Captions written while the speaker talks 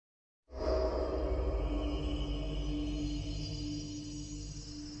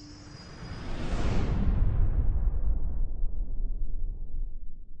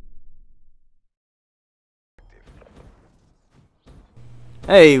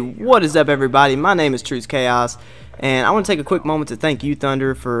Hey, what is up everybody? My name is Truce Chaos, and I want to take a quick moment to thank you,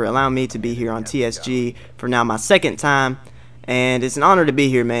 Thunder, for allowing me to be here on TSG for now my second time. And it's an honor to be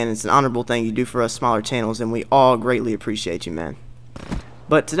here, man. It's an honorable thing you do for us smaller channels, and we all greatly appreciate you, man.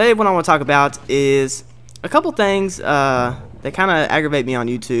 But today what I want to talk about is a couple things that kind of aggravate me on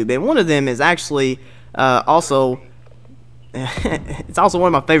YouTube, and one of them is actually also it's also one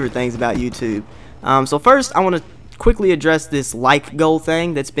of my favorite things about YouTube. So first I want to quickly address this like goal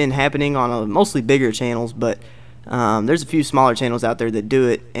thing that's been happening on mostly bigger channels, but there's a few smaller channels out there that do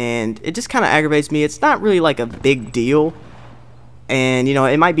it, and it just kind of aggravates me. It's not really like a big deal, and you know,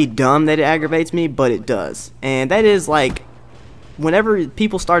 it might be dumb that it aggravates me, but it does. And that is like whenever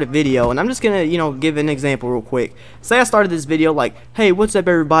people start a video, and I'm just gonna, you know, give an example real quick. Say I started this video like, hey, what's up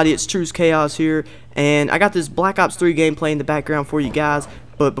everybody, it's Truce Chaos here, and I got this Black Ops 3 gameplay in the background for you guys.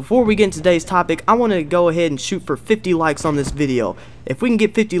 But before we get into today's topic, I want to go ahead and shoot for 50 likes on this video. If we can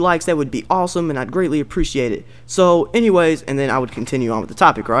get 50 likes, that would be awesome, and I'd greatly appreciate it. So anyways, and then I would continue on with the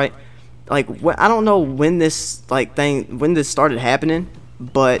topic, right? Like, I don't know when this when this started happening,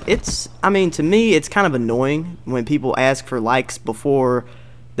 but I mean, to me, it's kind of annoying when people ask for likes before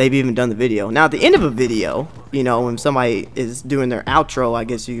they've even done the video. Now, at the end of a video, you know, when somebody is doing their outro, I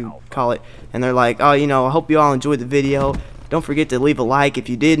guess you call it, and they're like, oh, you know, I hope you all enjoyed the video. Don't forget to leave a like if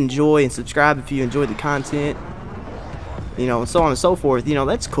you did enjoy, and subscribe if you enjoyed the content, you know, and so on and so forth. You know,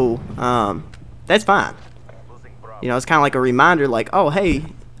 that's cool. That's fine. You know, it's kind of like a reminder, like, oh, hey,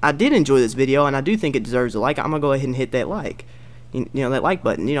 I did enjoy this video, and I do think it deserves a like. I'm gonna go ahead and hit that like, you know, that like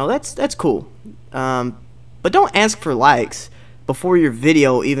button. You know, that's cool. But don't ask for likes before your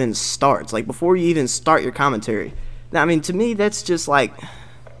video even starts, like before you even start your commentary. Now, I mean, to me, that's just like,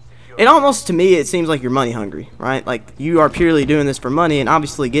 it almost, to me, it seems like you're money hungry, right? Like, you are purely doing this for money, and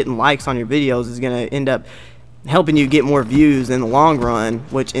obviously getting likes on your videos is going to end up helping you get more views in the long run,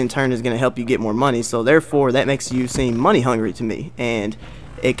 which in turn is going to help you get more money. So therefore, that makes you seem money hungry to me, and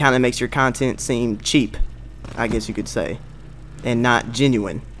it kind of makes your content seem cheap, I guess you could say, and not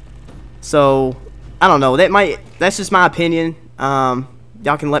genuine. So I don't know, that's just my opinion.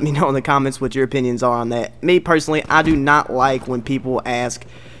 Y'all can let me know in the comments what your opinions are on that. Me personally, I do not like when people ask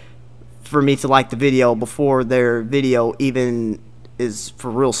for me to like the video before their video even is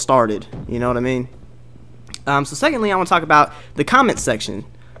for real started. You know what I mean? So secondly, I want to talk about the comment section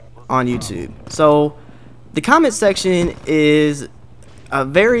on YouTube. So the comment section is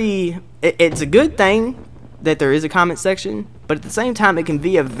it's a good thing that there is a comment section, but at the same time it can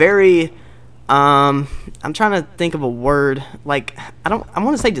be a very I'm trying to think of a word, like, I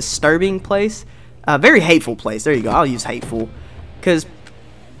want to say disturbing place, a very hateful place. There you go, I'll use hateful, because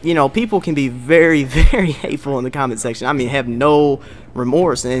you know, people can be very, very hateful in the comment section. I mean, have no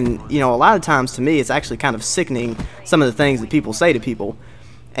remorse, and you know, a lot of times to me it's actually kind of sickening, some of the things that people say to people.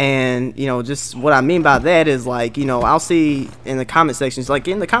 And you know, just what I mean by that is, like, you know, I'll see in the comment sections, like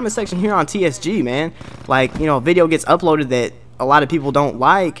in the comment section here on TSG, man, like, you know, a video gets uploaded that a lot of people don't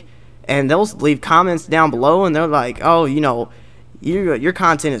like, and they'll leave comments down below, and they're like, oh, you know, your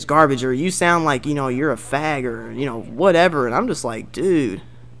content is garbage, or you sound like, you know, you're a fag, or you know, whatever. And I'm just like, dude,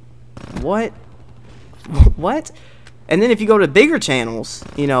 what? And then if you go to bigger channels,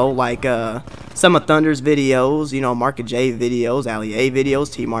 you know, like some of Thunder's videos, you know, Marka J videos, Ali A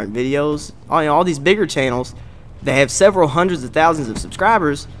videos, T Martin videos, all these bigger channels, they have several hundreds of thousands of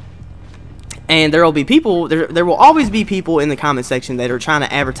subscribers, and there will be people, there will always be people in the comment section that are trying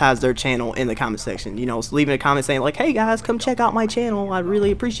to advertise their channel in the comment section. You know, leaving a comment saying like, hey guys, come check out my channel, I'd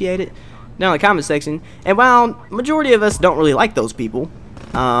really appreciate it, down in the comment section. And while majority of us don't really like those people,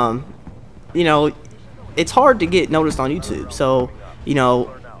 you know, it's hard to get noticed on YouTube, so you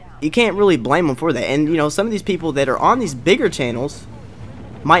know, you can't really blame them for that. And you know, some of these people that are on these bigger channels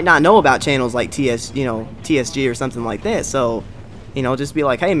might not know about channels like TSG or something like that. So you know, just be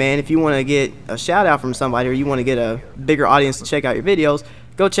like, hey man, if you want to get a shout out from somebody, or you want to get a bigger audience to check out your videos,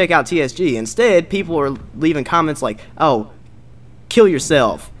 go check out TSG. Instead, people are leaving comments like, oh, kill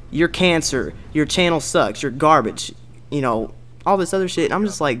yourself, you're cancer, your channel sucks, you're garbage, you know, all this other shit. I'm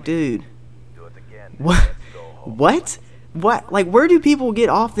just like, dude, what? Like, where do people get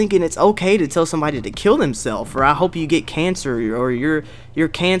off thinking it's okay to tell somebody to kill themselves, or I hope you get cancer, or your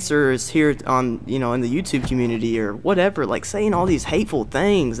cancer is here on, you know, in the YouTube community, or whatever, like saying all these hateful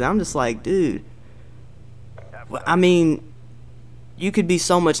things. And I'm just like, dude, I mean, you could be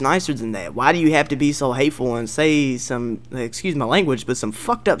so much nicer than that. Why do you have to be so hateful and say some, excuse my language, but some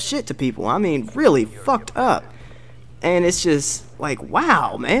fucked up shit to people? I mean, really fucked up. And it's just like,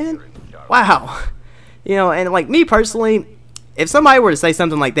 wow, man, wow. You know, and like me personally, if somebody were to say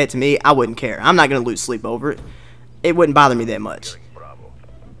something like that to me, I wouldn't care. I'm not going to lose sleep over it. It wouldn't bother me that much.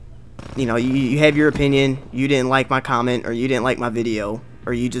 you know, you have your opinion, you didn't like my comment, or you didn't like my video,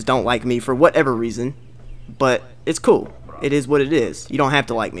 or you just don't like me for whatever reason, but it's cool. It is what it is. You don't have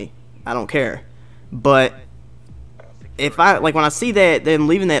to like me. I don't care. But if I, like, when I see that, then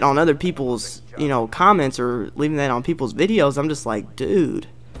leaving that on other people's, you know, comments, or leaving that on people's videos, I'm just like, dude,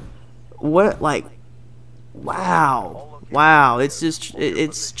 what, like, wow, it's just,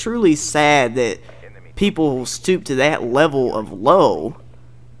 it's truly sad that people stoop to that level of low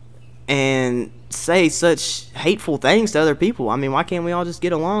and say such hateful things to other people. I mean, why can't we all just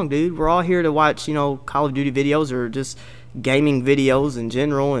get along, dude? We're all here to watch, you know, Call of Duty videos, or just gaming videos in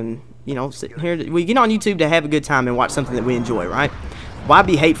general, and, you know, sitting here we get on YouTube to have a good time and watch something that we enjoy, right? Why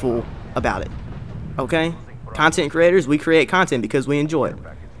be hateful about it? Okay? Content creators, we create content because we enjoy it.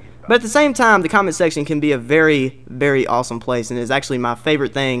 But at the same time, the comment section can be a very, very awesome place, and it's actually my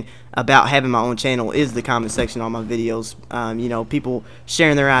favorite thing about having my own channel is the comment section on my videos. You know, people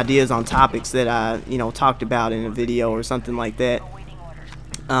sharing their ideas on topics that I, you know, talked about in a video or something like that.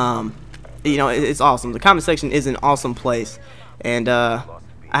 You know, it's awesome. The comment section is an awesome place, and I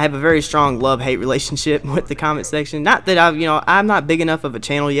have a very strong love-hate relationship with the comment section. Not that I've, you know, I'm not big enough of a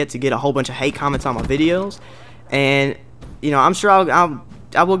channel yet to get a whole bunch of hate comments on my videos, and, you know, I'm sure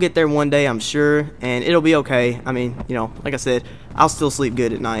I will get there one day, I'm sure, and it'll be okay. I mean, you know, like I said, I'll still sleep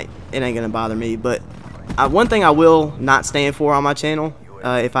good at night. It ain't gonna bother me. But one thing I will not stand for on my channel,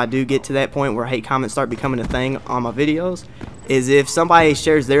 if I do get to that point where hate comments start becoming a thing on my videos, is if somebody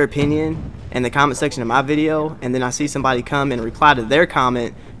shares their opinion in the comment section of my video, and then I see somebody come and reply to their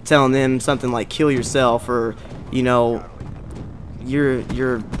comment telling them something like kill yourself, or, you know,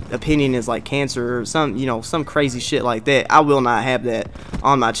 your opinion is like cancer, or some, you know, some crazy shit like that. I will not have that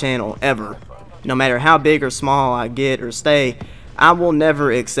on my channel ever. No matter how big or small I get or stay, I will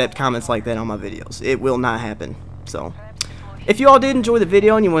never accept comments like that on my videos. It will not happen. So if you all did enjoy the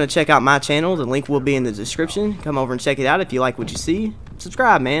video and you want to check out my channel, the link will be in the description. Come over and check it out if you like what you see.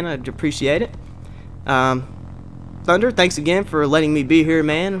 Subscribe, man. I'd appreciate it. Thunder, thanks again for letting me be here,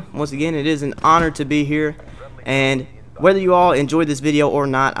 man. Once again, it is an honor to be here, and whether you all enjoyed this video or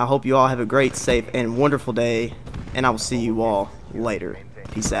not, I hope you all have a great, safe, and wonderful day, and I will see you all later.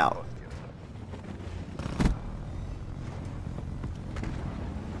 Peace out.